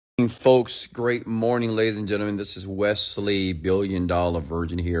Folks, great morning, ladies and gentlemen. This is Wesley, $1 billion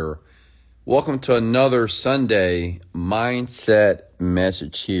Virgin here. Welcome to another Sunday mindset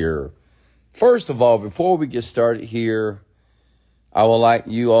message here. First of all, before we get started here, I would like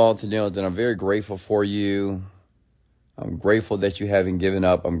you all to know that I'm very grateful for you. I'm grateful that you haven't given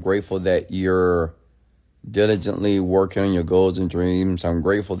up. I'm grateful that you're diligently working on your goals and dreams. I'm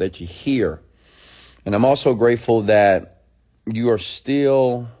grateful that you're here. And I'm also grateful that you are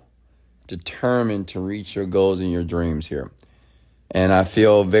still determined to reach your goals and your dreams here. And I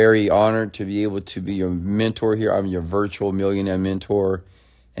feel very honored to be able to be your mentor here. I'm your virtual millionaire mentor.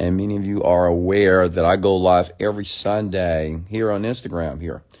 And many of you are aware that I go live every Sunday here on Instagram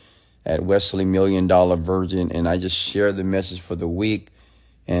here at Wesley $1 Million Virgin. And I just share the message for the week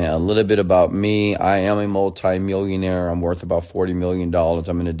and a little bit about me. I am a multi-millionaire. I'm worth about $40 million.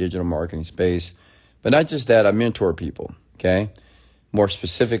 I'm in the digital marketing space. But not just that, I mentor people, okay? More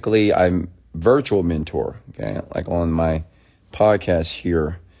specifically, I'm virtual mentor, okay, like on my podcast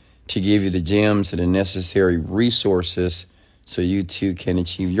here, to give you the gems and the necessary resources so you too can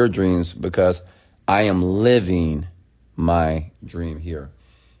achieve your dreams, because I am living my dream here.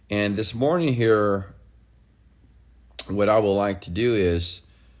 And this morning here, what I would like to do is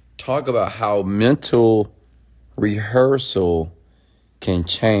talk about how mental rehearsal can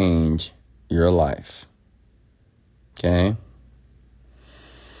change your life, okay?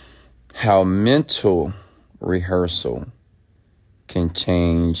 How mental rehearsal can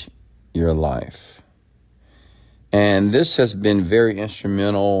change your life. And this has been very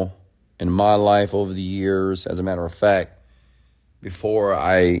instrumental in my life over the years. As a matter of fact, before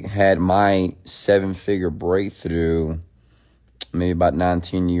I had my 7-figure breakthrough, maybe about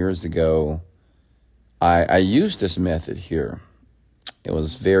 19 years ago, I used this method here. It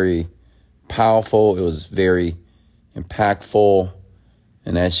was very powerful. It was very impactful.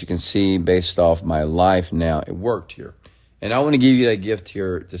 And as you can see, based off my life now, it worked here. And I want to give you that gift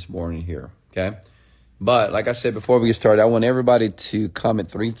here this morning here, okay? But like I said, before we get started, I want everybody to comment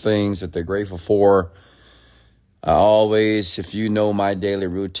 3 things that they're grateful for. I always, if you know my daily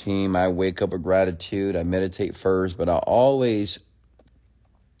routine, I wake up with gratitude. I meditate first, but I always,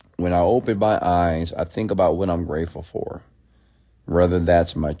 when I open my eyes, I think about what I'm grateful for. Whether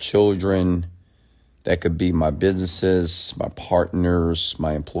that's my children, that could be my businesses, my partners,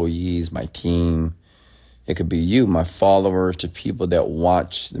 my employees, my team. It could be you, my followers, the people that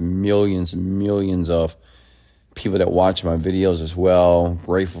watch, the millions and millions of people that watch my videos as well.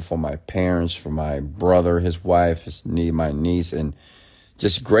 Grateful for my parents, for my brother, his wife, my niece, and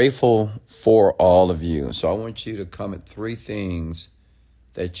just grateful for all of you. So I want you to comment 3 things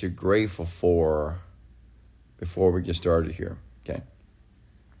that you're grateful for before we get started here, okay?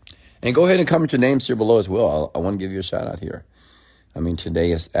 And go ahead and comment your names here below as well. I want to give you a shout out here. I mean,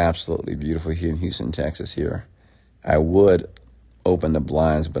 today is absolutely beautiful here in Houston, Texas here. I would open the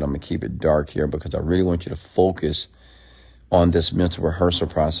blinds, but I'm going to keep it dark here because I really want you to focus on this mental rehearsal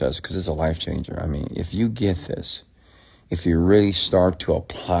process, because it's a life changer. I mean, if you get this, if you really start to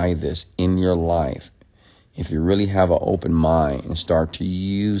apply this in your life, if you really have an open mind and start to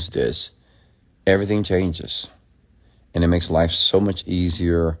use this, everything changes. And it makes life so much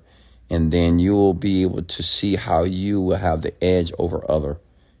easier. And then you will be able to see how you will have the edge over other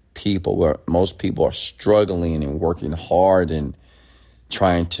people, where most people are struggling and working hard and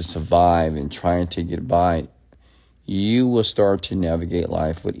trying to survive and trying to get by. You will start to navigate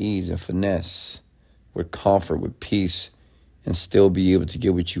life with ease and finesse, with comfort, with peace, and still be able to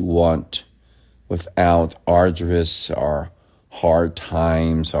get what you want without arduous or hard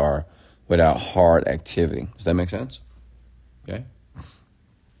times or without hard activity. Does that make sense? Okay.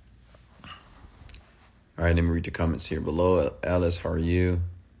 All right, let me read the comments here below. Alice, how are you?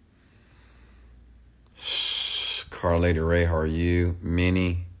 Carlady Ray, how are you?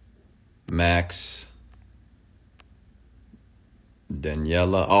 Minnie, Max,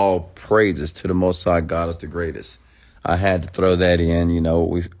 Daniela. All praises to the Most High. God is the greatest. I had to throw that in. You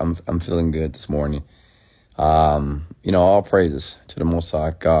know, I'm feeling good this morning. All praises to the Most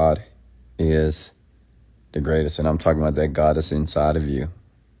High. God is the greatest, and I'm talking about that God that's inside of you.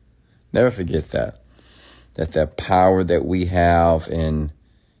 Never forget that power that we have, and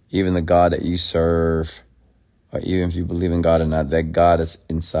even the God that you serve, or even if you believe in God or not, that God is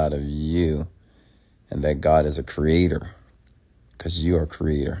inside of you, and that God is a creator, because you are a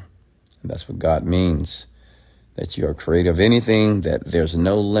creator. And that's what God means, that you are a creator of anything, that there's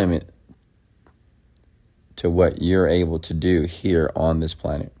no limit to what you're able to do here on this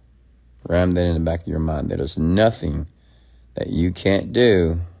planet. Ram that in the back of your mind. There is nothing that you can't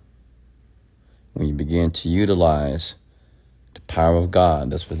do when you begin to utilize The power of God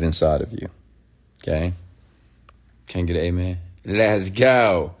that's within inside of you. Okay? Can't get an amen? Let's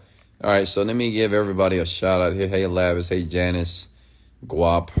go. All right, so let me give everybody a shout out here. Hey, Lavis. Hey, Janice.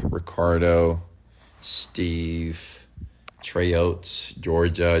 Guap. Ricardo. Steve. Trey Oates.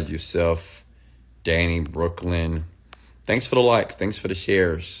 Georgia. Yourself. Danny. Brooklyn. Thanks for the likes. Thanks for the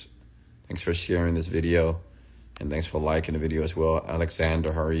shares. Thanks for sharing this video. And thanks for liking the video as well.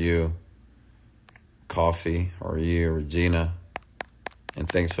 Alexander, how are you? Coffee, how are you? Regina. And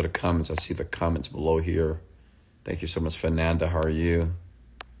thanks for the comments. I see the comments below here. Thank you so much, Fernanda. How are you?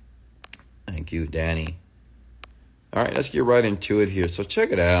 Thank you, Danny. All right, let's get right into it here. So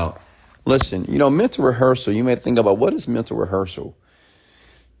check it out. Listen, mental rehearsal, you may think about what is mental rehearsal?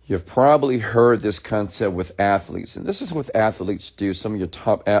 You've probably heard this concept with athletes, and this is what athletes do. Some of your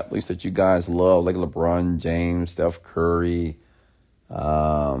top athletes that you guys love, like LeBron James, Steph Curry,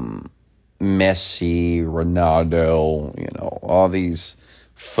 Messi, Ronaldo, all these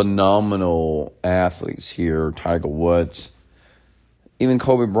phenomenal athletes here, Tiger Woods, even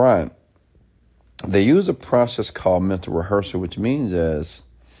Kobe Bryant. They use a process called mental rehearsal, which means is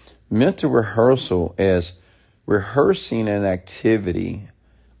mental rehearsal is rehearsing an activity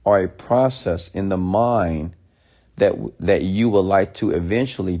or a process in the mind that you would like to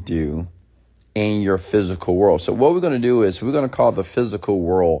eventually do in your physical world. So what we're going to do is we're going to call the physical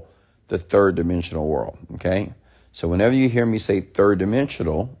world the third dimensional world, okay? So whenever you hear me say third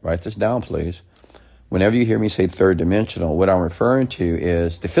dimensional, write this down, please. Whenever you hear me say third dimensional, what I'm referring to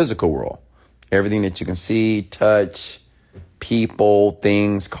is the physical world. Everything that you can see, touch, people,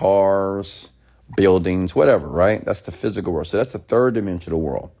 things, cars, buildings, whatever, right? That's the physical world. So that's the third dimensional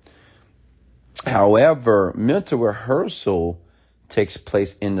world. However, mental rehearsal takes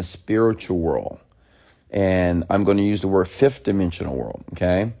place in the spiritual world. And I'm going to use the word fifth dimensional world,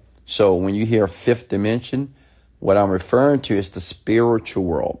 okay? So when you hear fifth dimension, what I'm referring to is the spiritual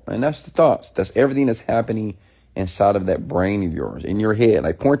world. And that's the thoughts. That's everything that's happening inside of that brain of yours, in your head.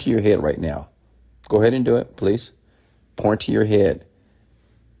 Like point to your head right now. Go ahead and do it, please. Point to your head.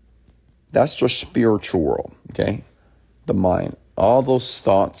 That's your spiritual world, okay? The mind. All those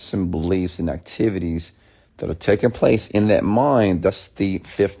thoughts and beliefs and activities that are taking place in that mind, that's the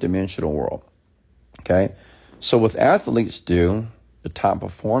fifth dimensional world, okay? So what athletes do, the top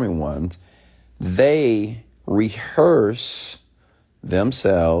performing ones, they rehearse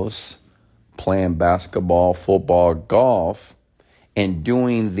themselves playing basketball, football, golf, and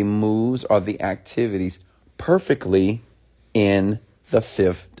doing the moves or the activities perfectly in the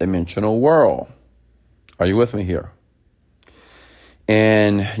fifth dimensional world. Are you with me here?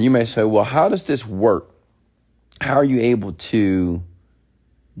 And you may say, well, how does this work? How are you able to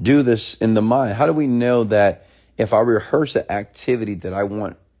do this in the mind? How do we know that if I rehearse an activity that I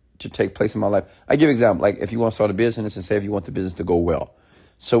want to take place in my life? I give an example, like if you want to start a business and say if you want the business to go well.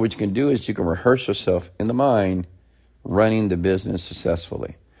 So what you can do is you can rehearse yourself in the mind running the business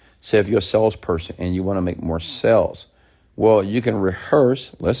successfully. Say if you're a salesperson and you want to make more sales, well, you can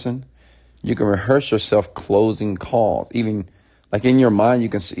rehearse, you can rehearse yourself closing calls. Even like in your mind, you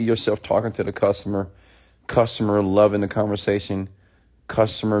can see yourself talking to the customer loving the conversation,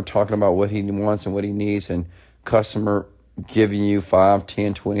 customer talking about what he wants and what he needs, and customer giving you $5,000,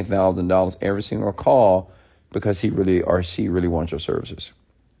 $10,000, $20,000 every single call because he really or she really wants your services.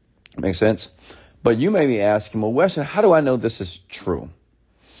 Make sense? But you may be asking, well, Weston, how do I know this is true?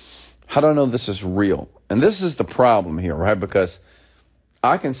 How do I know this is real? And this is the problem here, right? Because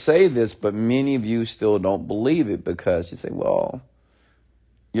I can say this, but many of you still don't believe it because you say, well,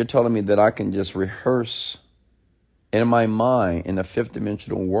 you're telling me that I can just rehearse in my mind in the fifth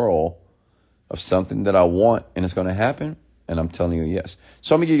dimensional world of something that I want and it's going to happen. And I'm telling you, yes.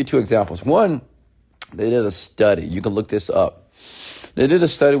 So I'm going to give you two examples. One, they did a study. You can look this up. They did a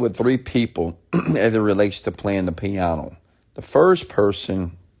study with 3 people as it relates to playing the piano. The first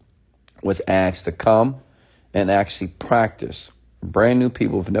person was asked to come and actually practice. Brand new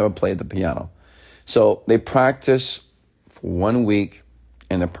people who've never played the piano. So they practiced for 1 week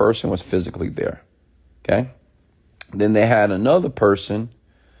and the person was physically there. Okay. Then they had another person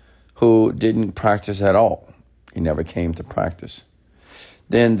who didn't practice at all. He never came to practice.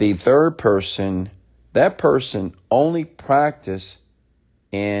 Then the third person, that person only practiced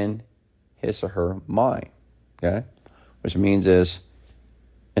in his or her mind, okay? Which means is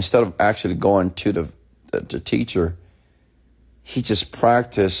instead of actually going to the teacher, he just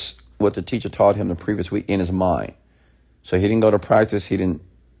practiced what the teacher taught him the previous week in his mind. So he didn't go to practice. He didn't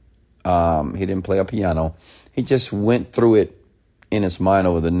play a piano. He just went through it in his mind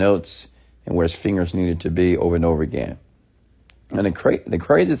over the notes and where his fingers needed to be over and over again. And the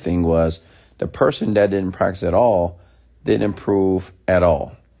crazy thing was the person that didn't practice at all, didn't improve at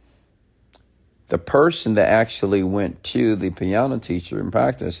all. The person that actually went to the piano teacher in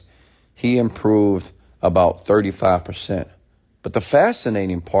practice, he improved about 35%. But the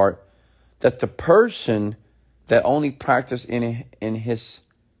fascinating part, that the person that only practiced in his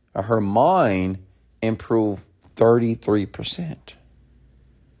or her mind improved 33%.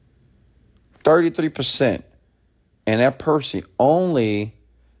 33%. And that person only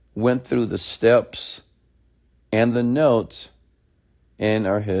went through the steps and the notes in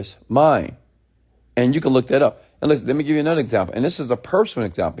or his mind. And you can look that up. And listen, let me give you another example. And this is a personal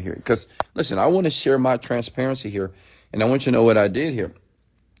example here. Because, listen, I want to share my transparency here. And I want you to know what I did here.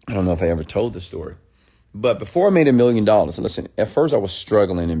 I don't know if I ever told this story. But before I made $1 million, listen, at first I was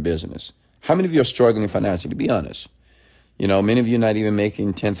struggling in business. How many of you are struggling financially? To be honest. You know, many of you not even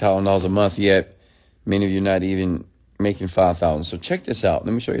making $10,000 a month yet. Many of you not even making $5,000. So check this out.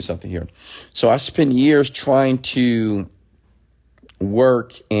 Let me show you something here. So I spent years trying to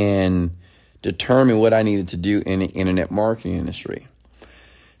work and determine what I needed to do in the internet marketing industry.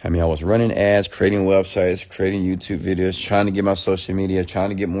 I mean, I was running ads, creating websites, creating YouTube videos, trying to get my social media, trying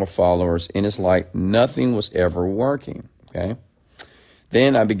to get more followers. And it's like nothing was ever working. Okay.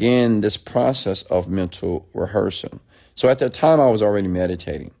 Then I began this process of mental rehearsal. So at that time, I was already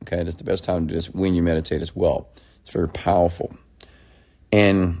meditating. Okay. That's the best time to do this when you meditate as well. It's very powerful.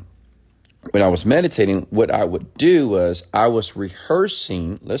 And when I was meditating, what I would do was I was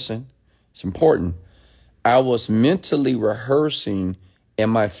rehearsing. Listen, it's important. I was mentally rehearsing in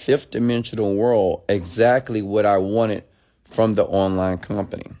my fifth dimensional world exactly what I wanted from the online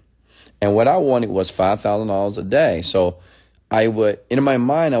company. And what I wanted was $5,000 a day. So I would, in my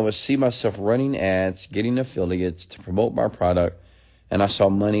mind, I would see myself running ads, getting affiliates to promote my product. And I saw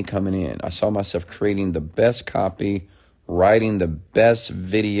money coming in. I saw myself creating the best copy, writing the best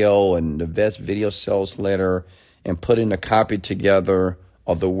video and the best video sales letter, and putting the copy together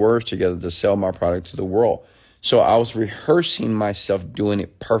of the words together to sell my product to the world. So I was rehearsing myself doing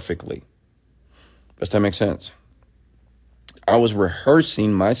it perfectly. Does that make sense? I was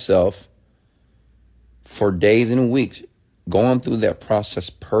rehearsing myself for days and weeks, going through that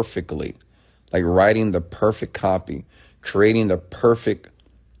process perfectly, like writing the perfect copy, creating the perfect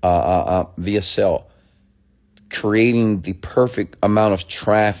VSL, creating the perfect amount of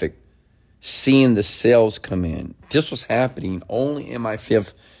traffic, seeing the sales come in. This was happening only in my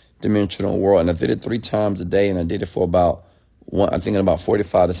fifth dimensional world. And I did it 3 times a day, and I did it for about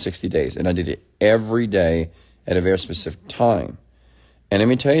 45 to 60 days. And I did it every day at a very specific time. And let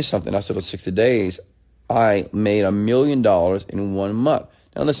me tell you something. After those 60 days, I made $1 million in 1 month.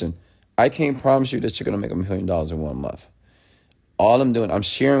 Now listen, I can't promise you that you're going to make $1 million in 1 month. All I'm doing, I'm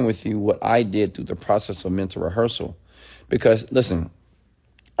sharing with you what I did through the process of mental rehearsal. Because listen,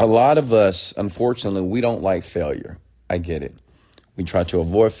 a lot of us, unfortunately, we don't like failure. I get it. We try to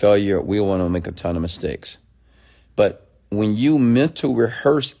avoid failure. We want to make a ton of mistakes. But when you mental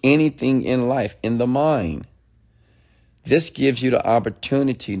rehearse anything in life, in the mind, this gives you the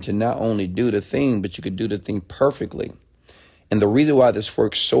opportunity to not only do the thing, but you could do the thing perfectly. And the reason why this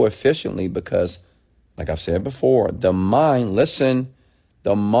works so efficiently, because like I've said before, the mind, listen,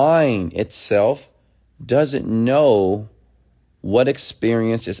 the mind itself doesn't know what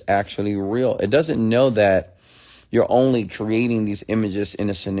experience is actually real. It doesn't know that you're only creating these images in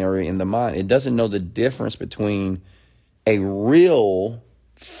a scenario in the mind. It doesn't know the difference between a real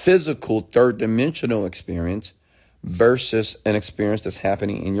physical third dimensional experience versus an experience that's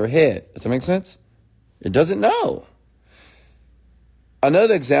happening in your head. Does that make sense? It doesn't know.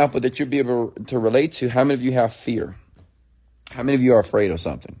 Another example that you'll be able to relate to, how many of you have fear? How many of you are afraid of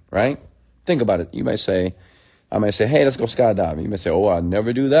something, right? Think about it. I might say, hey, let's go skydiving. You may say, oh, I'll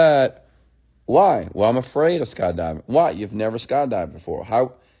never do that. Why? Well, I'm afraid of skydiving. Why? You've never skydived before.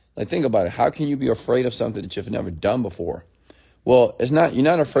 Think about it. How can you be afraid of something that you've never done before? Well, you're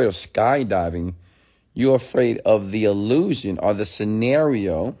not afraid of skydiving. You're afraid of the illusion or the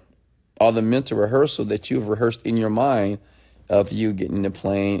scenario or the mental rehearsal that you've rehearsed in your mind of you getting in the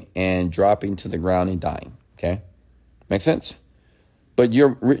plane and dropping to the ground and dying. Okay? Make sense? But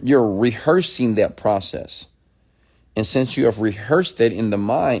you're rehearsing that process. And since you have rehearsed it in the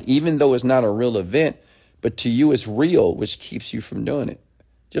mind, even though it's not a real event, but to you it's real, which keeps you from doing it.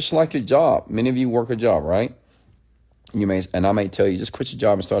 Just like your job. Many of you work a job, right? And I might tell you, just quit your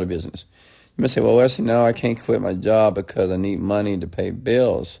job and start a business. You may say, well, Wesley, no, I can't quit my job because I need money to pay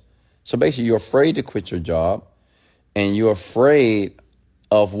bills. So basically, you're afraid to quit your job, and you're afraid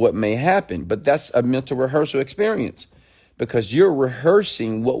of what may happen. But that's a mental rehearsal experience, because you're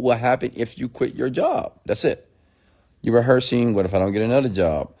rehearsing what will happen if you quit your job. That's it. You're rehearsing, what if I don't get another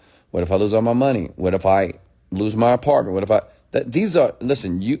job? What if I lose all my money? What if I lose my apartment? What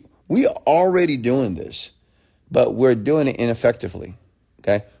if we are already doing this, but we're doing it ineffectively.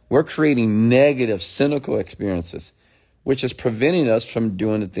 Okay. We're creating negative, cynical experiences, which is preventing us from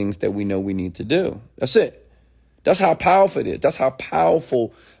doing the things that we know we need to do. That's it. That's how powerful it is. That's how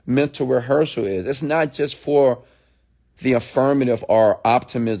powerful mental rehearsal is. It's not just for the affirmative or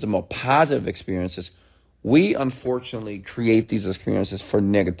optimism or positive experiences. We unfortunately create these experiences for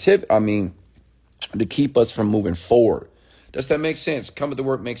negative. To keep us from moving forward. Does that make sense? Come with the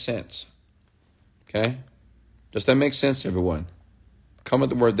word make sense. Okay? Does that make sense, everyone? Come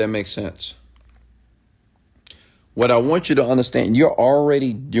with the word that makes sense. What I want you to understand, you're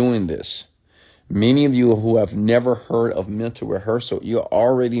already doing this. Many of you who have never heard of mental rehearsal, you're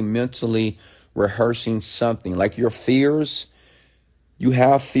already mentally rehearsing something. Like your fears, you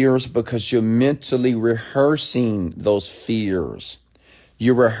have fears because you're mentally rehearsing those fears.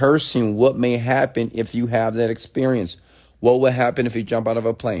 You're rehearsing what may happen if you have that experience. What will happen if you jump out of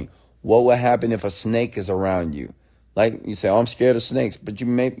a plane? What will happen if a snake is around you? Like you say, oh, I'm scared of snakes, but you've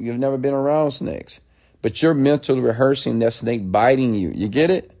never been around snakes. But you're mentally rehearsing that snake biting you. You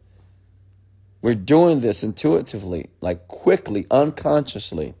get it? We're doing this intuitively, like quickly,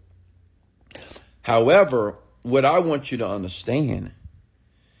 unconsciously. However, what I want you to understand,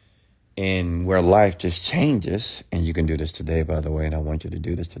 and where life just changes, and you can do this today, by the way, and I want you to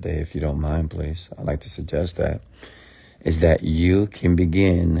do this today if you don't mind, please. I'd like to suggest that, is that you can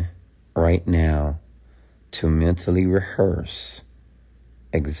begin right now to mentally rehearse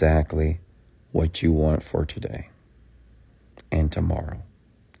exactly what you want for today and tomorrow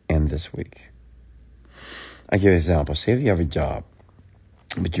and this week. I give you an example. Say if you have a job,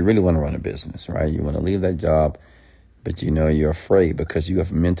 but you really want to run a business, right? You want to leave that job, but you know you're afraid because you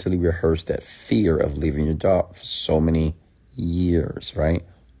have mentally rehearsed that fear of leaving your job for so many years, right?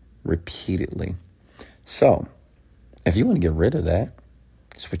 Repeatedly. So if you want to get rid of that,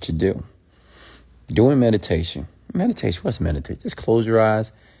 that's what you do. Doing meditation. Meditation, what's meditation? Just close your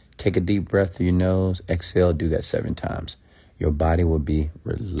eyes, take a deep breath through your nose, exhale, do that 7 times. Your body will be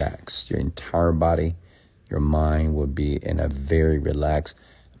relaxed. Your entire body, your mind will be in a very relaxed,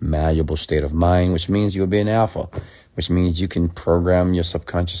 malleable state of mind, which means you'll be an alpha, which means you can program your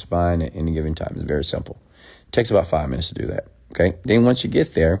subconscious mind at any given time. It's very simple. It takes about 5 minutes to do that. Okay. Then once you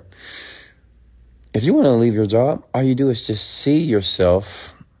get there, if you want to leave your job, all you do is just see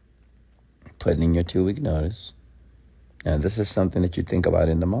yourself putting in your 2-week notice. Now, this is something that you think about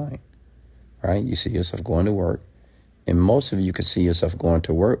in the mind, right? You see yourself going to work. And most of you can see yourself going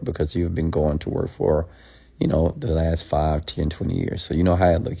to work because you've been going to work for, the last 5, 10, 20 years. So you know how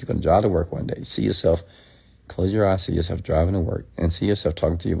it looks. You're going to drive to work one day. See yourself, close your eyes, see yourself driving to work, and see yourself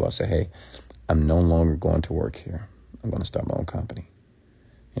talking to your boss. Say, hey, I'm no longer going to work here. I'm going to start my own company.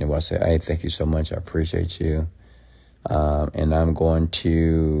 And your boss say, hey, thank you so much. I appreciate you. And I'm going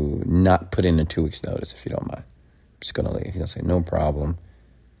to not put in a 2 weeks notice if you don't mind. I'm just going to leave. He's going to say, no problem.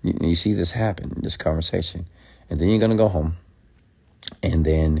 You see this happen, this conversation. And then you're going to go home. And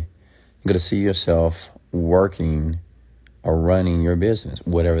then you're going to see yourself working or running your business,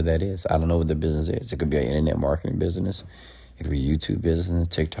 whatever that is. I don't know what the business is. It could be an internet marketing business. It could be a YouTube business,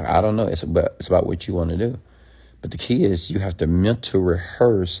 TikTok. I don't know. It's about what you want to do. But the key is you have to mentally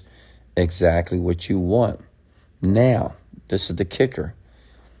rehearse exactly what you want. Now, this is the kicker.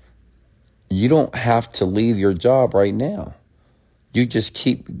 You don't have to leave your job right now. You just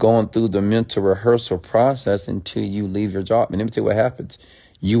keep going through the mental rehearsal process until you leave your job. And let me tell you what happens.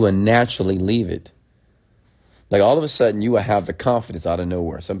 You will naturally leave it. Like all of a sudden, you will have the confidence out of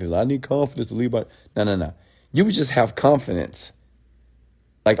nowhere. Some people, I need confidence to leave. No. You would just have confidence,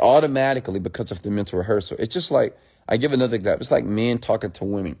 like automatically because of the mental rehearsal. It's just like, I give another example. It's like men talking to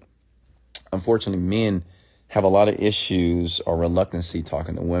women. Unfortunately, men have a lot of issues or reluctancy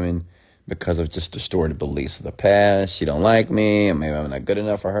talking to women because of just distorted beliefs of the past. She don't like me, or maybe I'm not good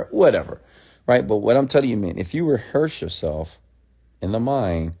enough for her, whatever, right? But what I'm telling you, man, if you rehearse yourself in the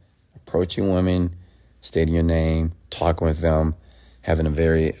mind, approaching women, stating your name, talking with them, having a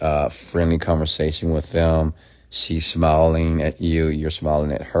very friendly conversation with them, she's smiling at you, you're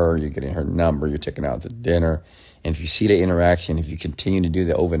smiling at her, you're getting her number, you're taking her out to dinner. And if you see the interaction, if you continue to do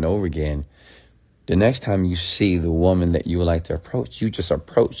that over and over again, the next time you see the woman that you would like to approach, you just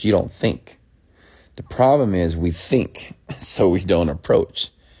approach. You don't think. The problem is we think, so we don't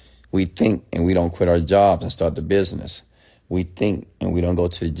approach. We think and we don't quit our jobs and start the business. We think and we don't go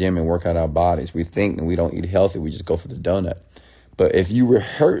to the gym and work out our bodies. We think and we don't eat healthy. We just go for the donut. But if you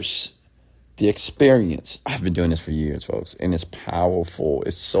rehearse the experience, I've been doing this for years, folks, and it's powerful.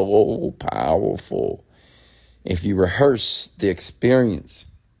 It's so powerful. If you rehearse the experience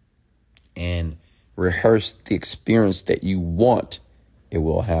and rehearse the experience that you want, it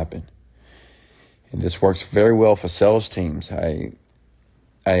will happen. And this works very well for sales teams. I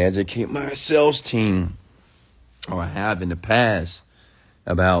educate my sales team, or I have in the past,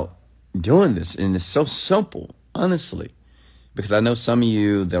 about doing this. And it's so simple, honestly. Because I know some of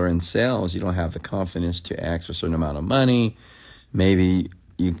you that are in sales, you don't have the confidence to ask for a certain amount of money. Maybe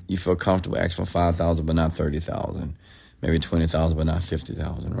you feel comfortable asking for $5,000, but not $30,000. Maybe $20,000, but not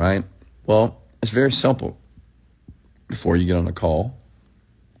 $50,000, right? Well, it's very simple. Before you get on a call,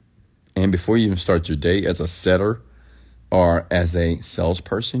 and before you even start your day as a setter or as a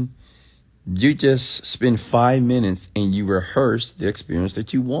salesperson, you just spend 5 minutes and you rehearse the experience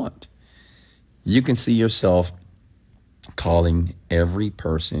that you want. You can see yourself calling every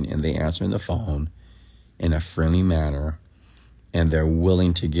person and they answering the phone in a friendly manner, and they're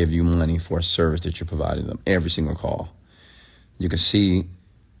willing to give you money for a service that you're providing them every single call. You can see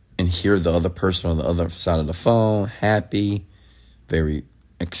and hear the other person on the other side of the phone, happy, very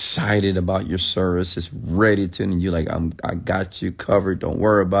excited about your service, is ready to, and you're like, I got you covered, don't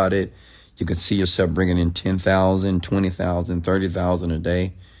worry about it. You can see yourself bringing in 10,000, 20,000, 30,000 a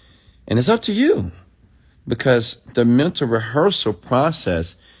day. And it's up to you, because the mental rehearsal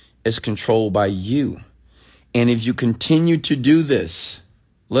process is controlled by you. And if you continue to do this,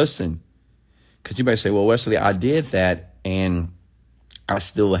 listen, because you might say, well, Wesley, I did that and I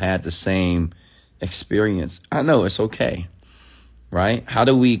still had the same experience. I know, it's okay. Right? How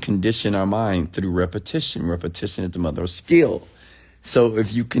do we condition our mind? Through repetition. Repetition is the mother of skill. So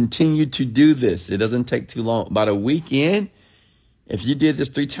if you continue to do this, it doesn't take too long. About a week in, if you did this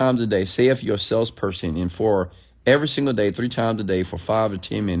 3 times a day, say if you're a salesperson, and for every single day, 3 times a day for 5 to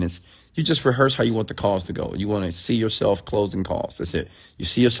 10 minutes, you just rehearse how you want the calls to go. You want to see yourself closing calls. That's it. You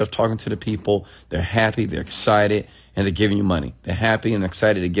see yourself talking to the people. They're happy, they're excited, and they're giving you money. They're happy and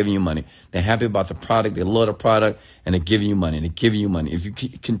excited, they're giving you money. They're happy about the product, they love the product, and they're giving you money. They're giving you money. If you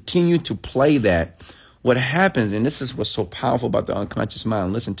continue to play that, what happens, and this is what's so powerful about the unconscious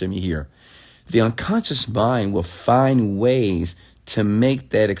mind, listen to me here. The unconscious mind will find ways to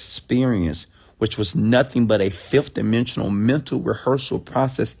make that experience, which was nothing but a 5th dimensional mental rehearsal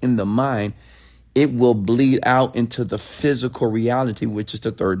process in the mind, it will bleed out into the physical reality, which is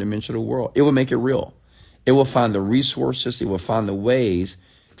the 3rd dimensional world. It will make it real. It will find the resources. It will find the ways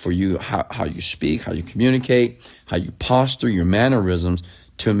for you, how you speak, how you communicate, how you posture, your mannerisms,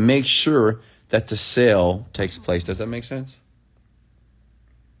 to make sure that the sale takes place. Does that make sense?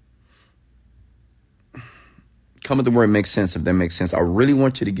 Comment the word makes sense if that makes sense. I really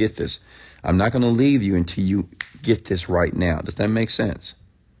want you to get this. I'm not going to leave you until you get this right now. Does that make sense?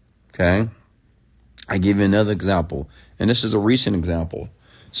 Okay. I give you another example, and this is a recent example.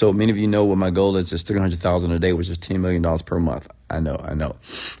 So many of you know what my goal is $300,000 a day, which is $10 million per month. I know.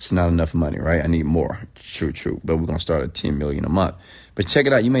 It's not enough money, right? I need more. True. But we're going to start at $10 million a month. But check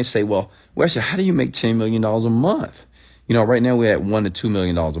it out. You may say, well, Wesley, how do you make $10 million a month? You know, right now we're at $1 to $2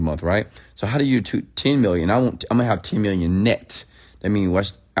 million a month, right? So how do you do 10 million? I'm going to have 10 million net. That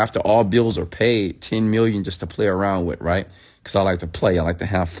means after all bills are paid, 10 million just to play around with, right? Because I like to play. I like to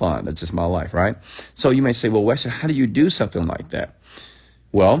have fun. That's just my life, right? So you may say, well, Wesley, how do you do something like that?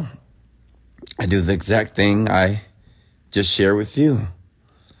 Well, I do the exact thing I just shared with you.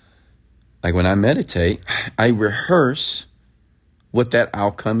 Like when I meditate, I rehearse what that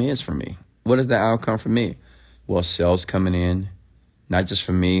outcome is for me. What is the outcome for me? Well, sales coming in, not just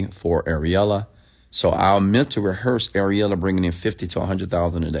for me, for Ariella. So I'll mental rehearse Ariella bringing in 50 to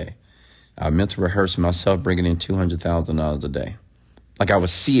 100,000 a day. I'll mental rehearse myself bringing in $200,000 a day. Like I would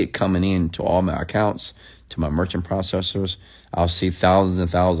see it coming in to all my accounts, to my merchant processors. I'll see thousands and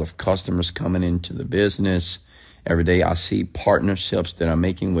thousands of customers coming into the business. Every day I see partnerships that I'm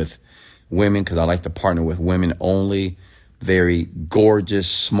making with women, because I like to partner with women only. Very gorgeous,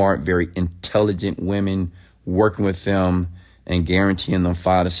 smart, very intelligent women, working with them and guaranteeing them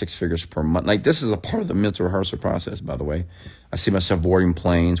 5 to 6 figures per month. Like this is a part of the mental rehearsal process, by the way. I see myself boarding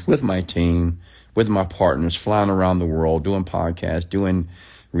planes with my team, with my partners, flying around the world, doing podcasts, doing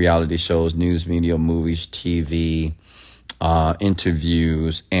reality shows, news media, movies, TV,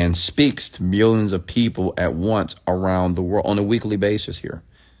 interviews, and speaks to millions of people at once around the world on a weekly basis here.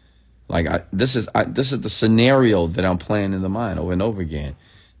 Like this is the scenario that I'm playing in the mind over and over again.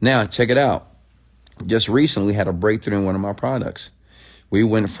 Now, check it out. Just recently, we had a breakthrough in one of my products. We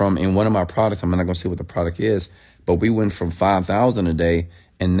went from, in one of my products, I'm not going to say what the product is, but we went from $5,000 a day,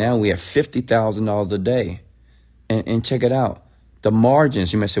 and now we have $50,000 a day. And check it out. The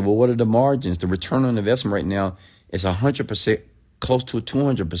margins, you may say, well, what are the margins? The return on investment right now is 100%, close to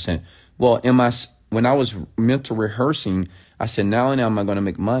 200%. Well, when I was mental rehearsing, I said, not only am I going to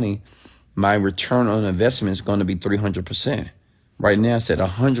make money, my return on investment is going to be 300%. Right now it's at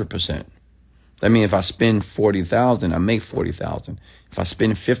 100%. I mean, if I spend 40,000, I make 40,000. If I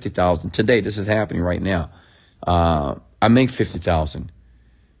spend 50,000 today, this is happening right now. I make 50,000.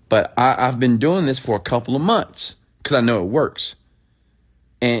 But I've been doing this for a couple of months because I know it works.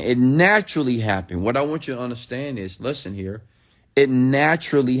 And it naturally happened. What I want you to understand is, listen here, it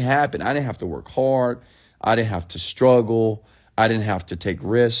naturally happened. I didn't have to work hard. I didn't have to struggle. I didn't have to take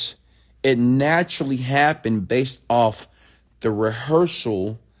risks. It naturally happened based off the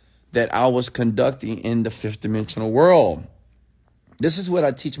rehearsal that I was conducting in the fifth dimensional world. This is what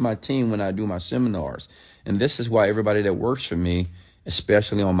I teach my team when I do my seminars. And this is why everybody that works for me,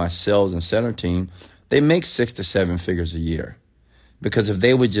 especially on my sales and seller team, they make 6 to 7 figures a year. Because if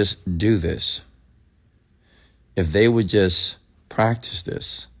they would just do this, if they would just practice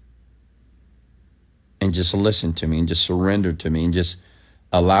this and just listen to me and just surrender to me and just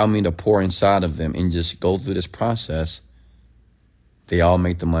allow me to pour inside of them and just go through this process, they all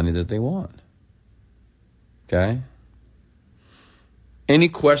make the money that they want. Okay? Any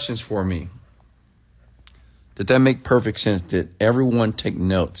questions for me? Did that make perfect sense? Did everyone take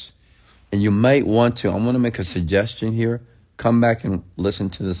notes? And you might want to, I want to make a suggestion here. Come back and listen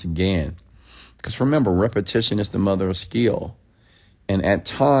to this again. Because remember, repetition is the mother of skill. And at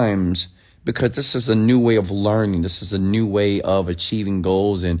times, because this is a new way of learning, this is a new way of achieving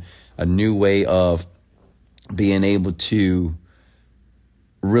goals and a new way of being able to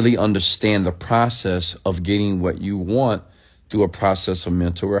really understand the process of getting what you want through a process of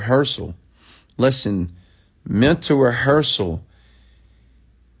mental rehearsal. Listen, mental rehearsal,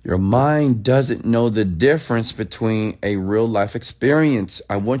 your mind doesn't know the difference between a real life experience.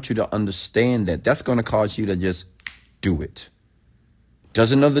 I want you to understand that. That's going to cause you to just do it.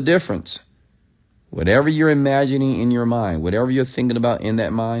 Doesn't know the difference. Whatever you're imagining in your mind, whatever you're thinking about in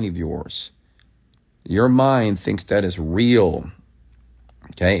that mind of yours, your mind thinks that is real.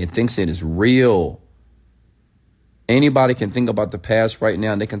 Okay? It thinks it is real. Anybody can think about the past right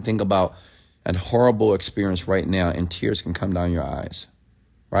now. They can think about a horrible experience right now, and tears can come down your eyes.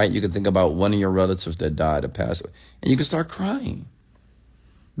 Right? You can think about one of your relatives that died or passed away, and you can start crying.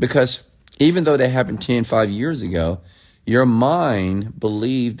 Because even though that happened 5 years ago, your mind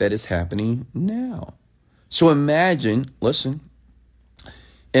believed that it's happening now. So imagine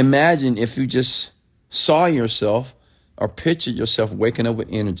if you just saw yourself or pictured yourself waking up with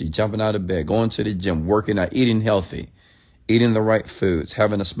energy, jumping out of bed, going to the gym, working out, eating healthy, eating the right foods,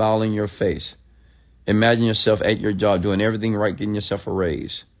 having a smile on your face. Imagine yourself at your job doing everything right, getting yourself a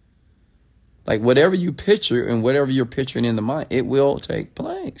raise. Like whatever you picture and whatever you're picturing in the mind, it will take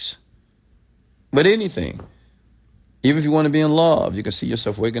place. But anything. Even if you want to be in love, you can see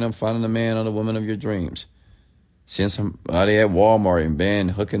yourself waking up, finding the man or the woman of your dreams. Seeing somebody at Walmart and been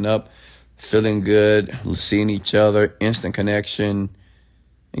hooking up, feeling good, seeing each other, instant connection,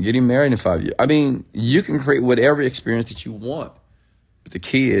 and getting married in 5 years. I mean, you can create whatever experience that you want. But the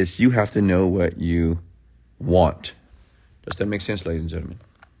key is you have to know what you want. Does that make sense, ladies and gentlemen?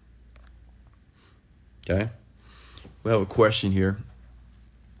 Okay. We have a question here.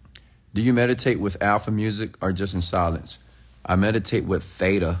 Do you meditate with alpha music or just in silence? I meditate with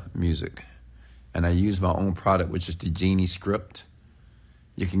theta music. And I use my own product, which is the Genie script.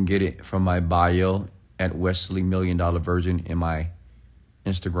 You can get it from my bio at Wesley $1 Million Virgin in my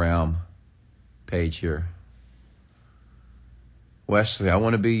Instagram page here. Wesley, I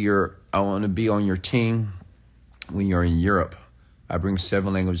want to be on your team when you're in Europe. I bring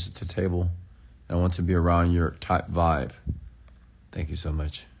 7 languages to the table, and I want to be around your type vibe. Thank you so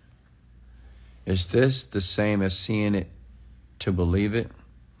much. Is this the same as seeing it to believe it?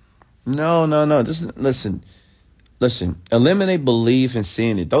 No. Listen. Eliminate belief in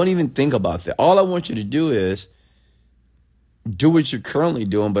seeing it. Don't even think about that. All I want you to do is do what you're currently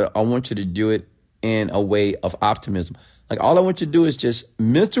doing, but I want you to do it in a way of optimism. Like all I want you to do is just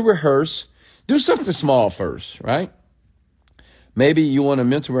mental rehearse. Do something small first, right? Maybe you want to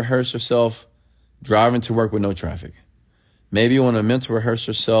mental rehearse yourself driving to work with no traffic. Maybe you want to mental rehearse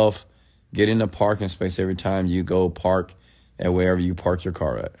yourself getting a parking space every time you go park at wherever you park your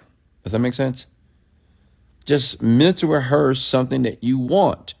car at. Does that make sense? Just mental rehearse something that you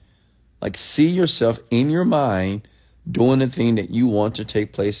want. Like see yourself in your mind doing the thing that you want to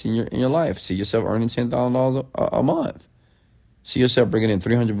take place in your life. See yourself earning $10,000 a month. See yourself bringing in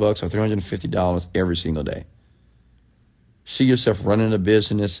 $300 or $350 every single day. See yourself running a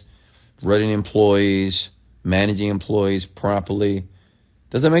business, running employees, managing employees properly.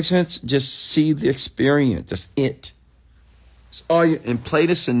 Does that make sense? Just see the experience. That's it. And play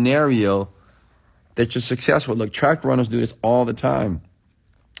the scenario that you're successful. Look, track runners do this all the time.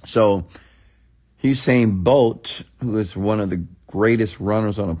 So Usain Bolt, who is one of the greatest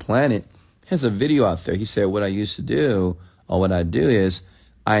runners on the planet, has a video out there. He said, what I used to do, or what I do is,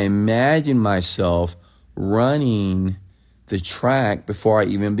 I imagine myself running the track before I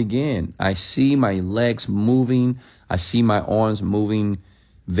even begin. I see my legs moving. I see my arms moving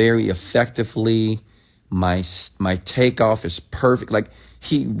very effectively. My takeoff is perfect. Like,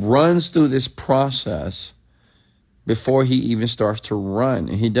 he runs through this process before he even starts to run.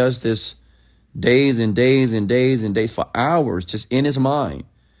 And he does this days and days and days and days for hours, just in his mind,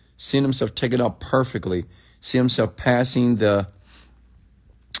 seeing himself take it out perfectly, see himself passing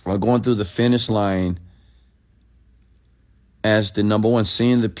going through the finish line as the number one,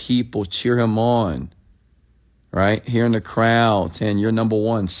 seeing the people cheer him on, right? Hearing the crowd saying, you're number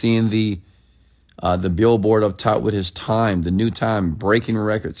one, seeing the billboard up top with his time, the new time, breaking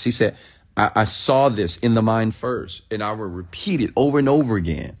records. He said, I saw this in the mind first, and I will repeat it over and over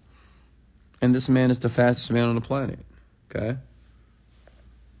again. And this man is the fastest man on the planet, okay?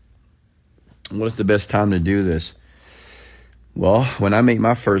 What is the best time to do this? Well, when I made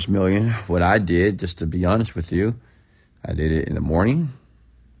my first million, what I did, just to be honest with you, I did it in the morning,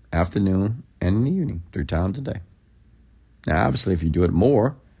 afternoon, and in the evening, 3 times a day. Now, obviously, if you do it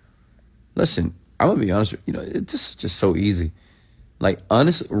more, listen, I'm going to be honest with you, it's just so easy. Like,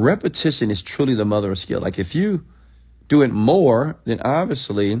 honest, repetition is truly the mother of skill. Like, if you do it more, then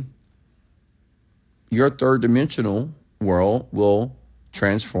obviously your third dimensional world will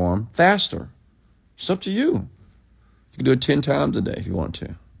transform faster. It's up to you. You can do it 10 times a day if you want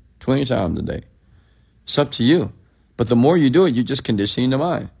to, 20 times a day. It's up to you. But the more you do it, you're just conditioning the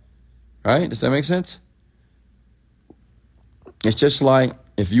mind, right? Does that make sense? It's just like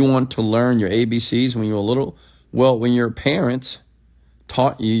if you want to learn your ABCs when you were little, well, when your parents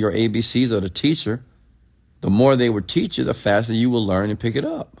taught you your ABCs or the teacher, the more they would teach you, the faster you will learn and pick it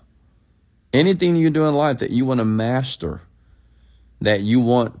up. Anything you do in life that you want to master, that you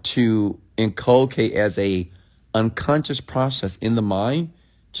want to inculcate as a unconscious process in the mind,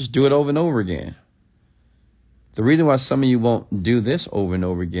 just do it over and over again. The reason why some of you won't do this over and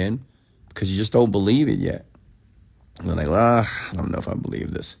over again, because you just don't believe it yet. You're like, well, I don't know if I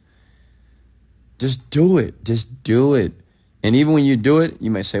believe this. Just do it. Just do it. And even when you do it, you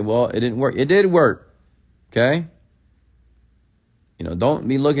may say, well, it didn't work. It did work. Okay? Don't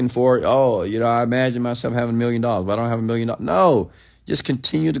be looking for, I imagine myself having $1 million, but I don't have $1 million. No, just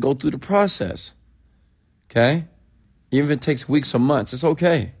continue to go through the process. Okay? Even if it takes weeks or months, it's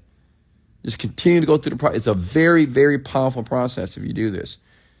okay. Just continue to go through the process. It's a very, very powerful process if you do this.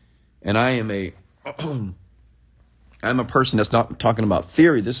 And I'm a person that's not talking about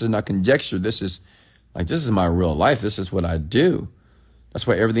theory. This is not conjecture. This is my real life. This is what I do. That's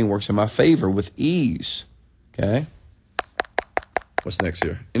why everything works in my favor with ease. Okay? What's next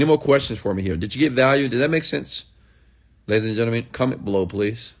here? Any more questions for me here? Did you get value? Did that make sense? Ladies and gentlemen, comment below,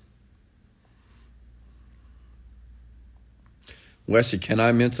 please. Wesley, can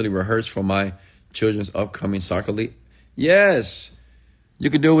I mentally rehearse for my children's upcoming soccer league? Yes.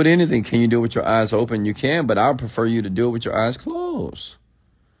 You can do it with anything. Can you do it with your eyes open? You can, but I would prefer you to do it with your eyes closed,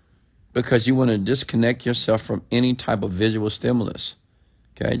 because you want to disconnect yourself from any type of visual stimulus.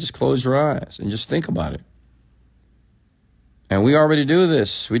 Okay, just close your eyes and just think about it. And we already do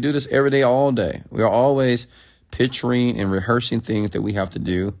this. We do this every day, all day. We are always picturing and rehearsing things that we have to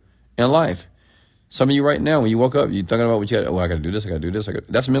do in life. Some of you right now, when you woke up, you're thinking about what you got. I got to do this. I got to do this.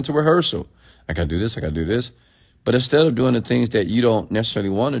 That's mental rehearsal. I got to do this. I got to do this. But instead of doing the things that you don't necessarily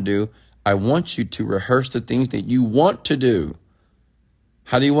want to do, I want you to rehearse the things that you want to do.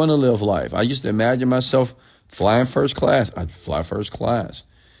 How do you want to live life? I used to imagine myself flying first class. I'd fly first class.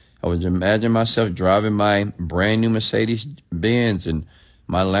 I would imagine myself driving my brand new Mercedes Benz and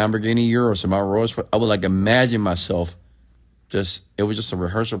my Lamborghini Urus and my Rolls. I would imagine myself it was just a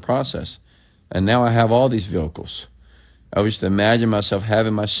rehearsal process. And now I have all these vehicles. I used to imagine myself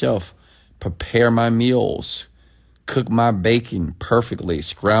having myself prepare my meals, cook my bacon perfectly,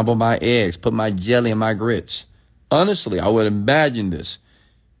 scramble my eggs, put my jelly in my grits. Honestly, I would imagine this.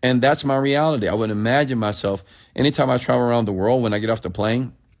 And that's my reality. I would imagine myself, anytime I travel around the world, when I get off the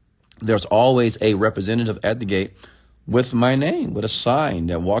plane, there's always a representative at the gate with my name, with a sign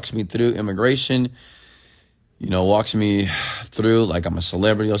that walks me through immigration, walks me through like I'm a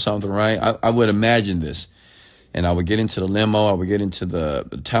celebrity or something, right? I would imagine this. And I would get into the limo. I would get into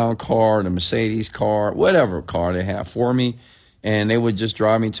the town car, the Mercedes car, whatever car they have for me. And they would just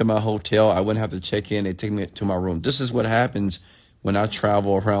drive me to my hotel. I wouldn't have to check in. They'd take me to my room. This is what happens when I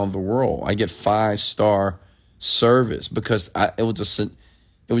travel around the world. I get 5-star service because it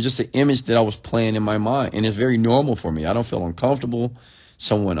was just an image that I was playing in my mind. And it's very normal for me. I don't feel uncomfortable.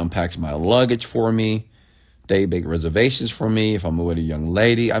 Someone unpacks my luggage for me. They make reservations for me if I'm with a young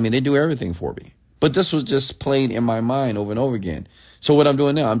lady. I mean, they do everything for me. But this was just playing in my mind over and over again. So what I'm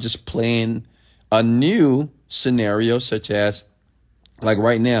doing now, I'm just playing a new scenario, such as, like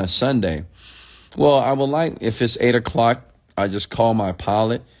right now, Sunday. Well, I would like, if it's 8 o'clock, I just call my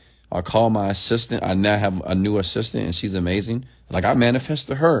pilot. I'll call my assistant. I now have a new assistant, and she's amazing. Like, I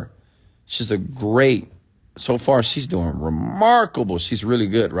manifested her. She's so far, she's doing remarkable. She's really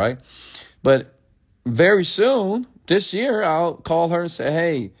good, right? But very soon, this year, I'll call her and say,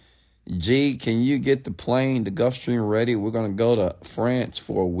 hey, G, can you get the plane, the Gulfstream ready? We're going to go to France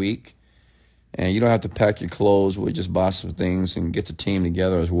for a week. And you don't have to pack your clothes. We'll just buy some things and get the team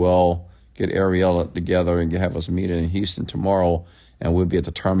together as well. Get Ariella together and have us meet in Houston tomorrow. And we'll be at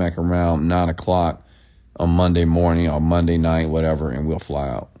the tarmac around 9 o'clock on Monday morning or Monday night, whatever, and we'll fly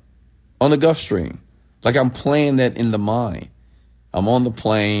out. On the Gulfstream. Like, I'm playing that in the mind. I'm on the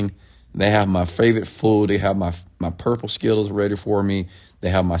plane. They have my favorite food. They have my purple Skittles ready for me.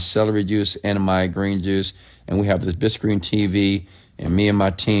 They have my celery juice and my green juice. And we have this big screen TV. And me and my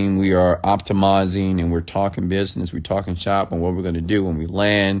team, we are optimizing and we're talking business. We're talking shop and what we're going to do when we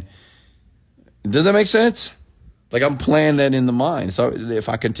land. Does that make sense? Like, I'm playing that in the mind. So if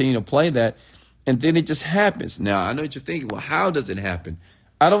I continue to play that, and then it just happens. Now, I know what you're thinking. Well, how does it happen?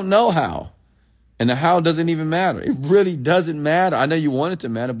 I don't know how. And the how doesn't even matter. It really doesn't matter. I know you want it to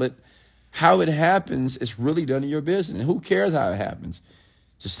matter, but how it happens is really none of your business. Who cares how it happens?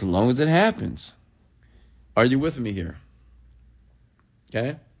 Just as long as it happens. Are you with me here?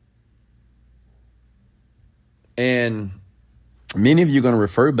 Okay? And many of you are going to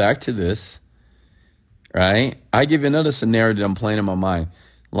refer back to this, right? I give you another scenario that I'm playing in my mind.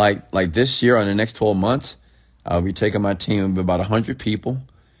 Like this year or the next 12 months, I'll be taking my team of about 100 people.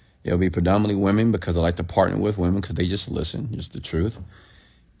 It'll be predominantly women because I like to partner with women because they just listen, just the truth.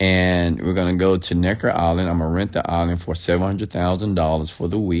 And we're going to go to Necker Island. I'm going to rent the island for $700,000 for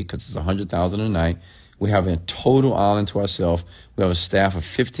the week because it's $100,000 a night. We have a total island to ourselves. We have a staff of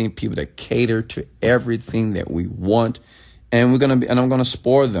 15 people that cater to everything that we want. And I'm going to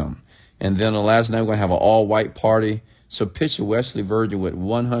spoil them. And then the last night, we're going to have an all-white party. So picture Wesley Virgin with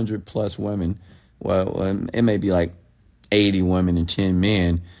 100 plus women. Well, it may be like 80 women and 10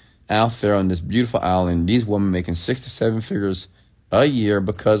 men out there on this beautiful island. These women making 6 to 7 figures a year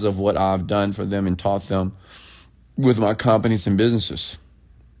because of what I've done for them and taught them with my companies and businesses.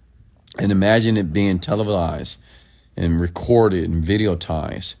 And imagine it being televised and recorded and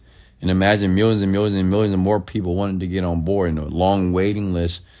videotized. And imagine millions and millions and millions of more people wanting to get on board and a long waiting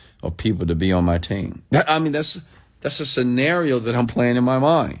list of people to be on my team. That's a scenario that I'm playing in my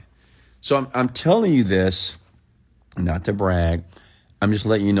mind. So I'm telling you this, not to brag. I'm just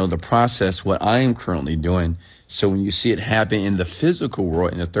letting you know the process, what I am currently doing. So when you see it happen in the physical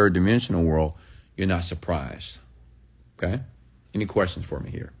world, in the third dimensional world, you're not surprised. Okay? Any questions for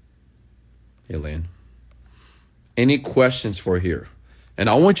me here? Hey, Lynn. Any questions for here? And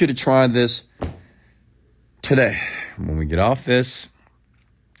I want you to try this today. When we get off this,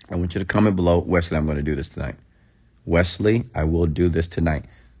 I want you to comment below, Wesley, I'm going to do this tonight. Wesley, I will do this tonight.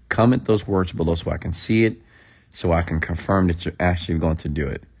 Comment those words below so I can see it, so I can confirm that you're actually going to do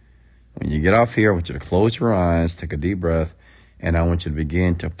it. When you get off here, I want you to close your eyes, take a deep breath, and I want you to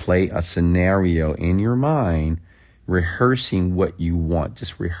begin to play a scenario in your mind, rehearsing what you want.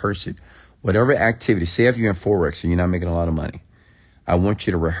 Just rehearse it. Whatever activity, say if you're in Forex and you're not making a lot of money, I want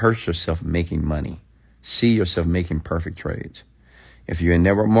you to rehearse yourself making money. See yourself making perfect trades. If you're in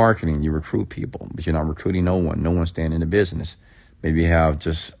network marketing, you recruit people, but you're not recruiting no one. No one's staying in the business. Maybe you have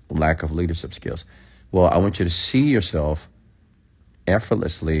just lack of leadership skills. Well, I want you to see yourself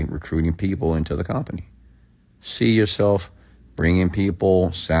effortlessly recruiting people into the company. See yourself bringing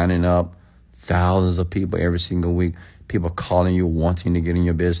people, signing up, thousands of people every single week, people calling you, wanting to get in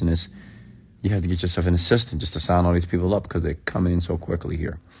your business. You have to get yourself an assistant just to sign all these people up because they're coming in so quickly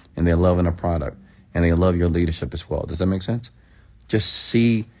here and they're loving the product and they love your leadership as well. Does that make sense? Just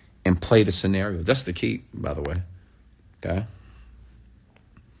see and play the scenario. That's the key, by the way. Okay?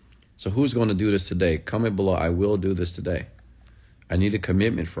 So who's going to do this today? Comment below. I will do this today. I need a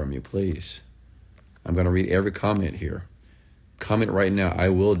commitment from you, please. I'm going to read every comment here. Comment right now. I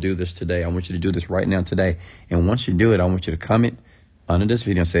will do this today. I want you to do this right now today. And once you do it, I want you to comment under this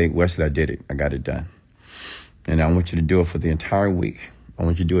video and say, Wesley, I did it. I got it done. And I want you to do it for the entire week. I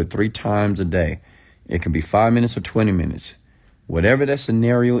want you to do it 3 times a day. It can be 5 minutes or 20 minutes. Whatever that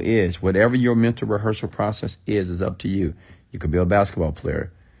scenario is, whatever your mental rehearsal process is up to you. You could be a basketball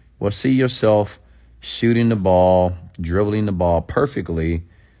player. Well, see yourself shooting the ball, dribbling the ball perfectly,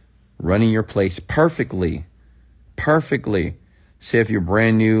 running your place perfectly, Say if you're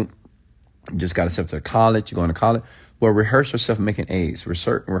brand new, you just got accepted to college, you're going to college. Well, rehearse yourself making A's.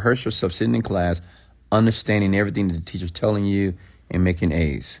 Rehearse yourself sitting in class, understanding everything that the teacher's telling you and making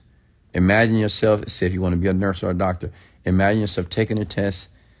A's. Imagine yourself, say if you want to be a nurse or a doctor, imagine yourself taking a test,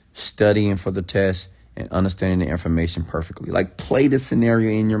 studying for the test, and understanding the information perfectly. Like, play the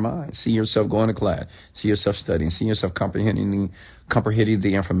scenario in your mind. See yourself going to class. See yourself studying. See yourself comprehending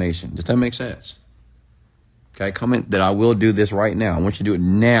the information. Does that make sense? Okay, comment that I will do this right now. I want you to do it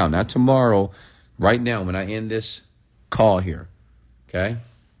now, not tomorrow. Right now, when I end this call here. Okay?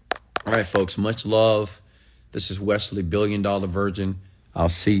 All right, folks, much love. This is Wesley, $1 Billion Virgin. I'll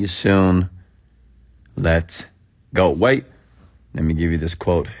see you soon. Let's go. Wait, let me give you this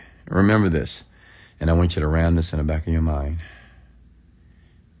quote. Remember this. And I want you to round this in the back of your mind.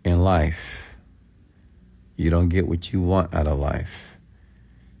 In life, you don't get what you want out of life.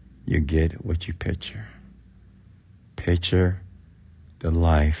 You get what you picture. Picture the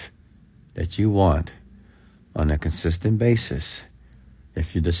life that you want on a consistent basis.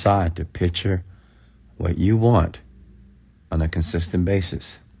 If you decide to picture what you want on a consistent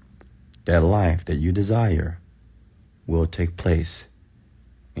basis, that life that you desire will take place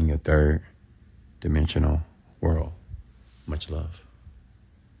in your third dimensional world. Much love.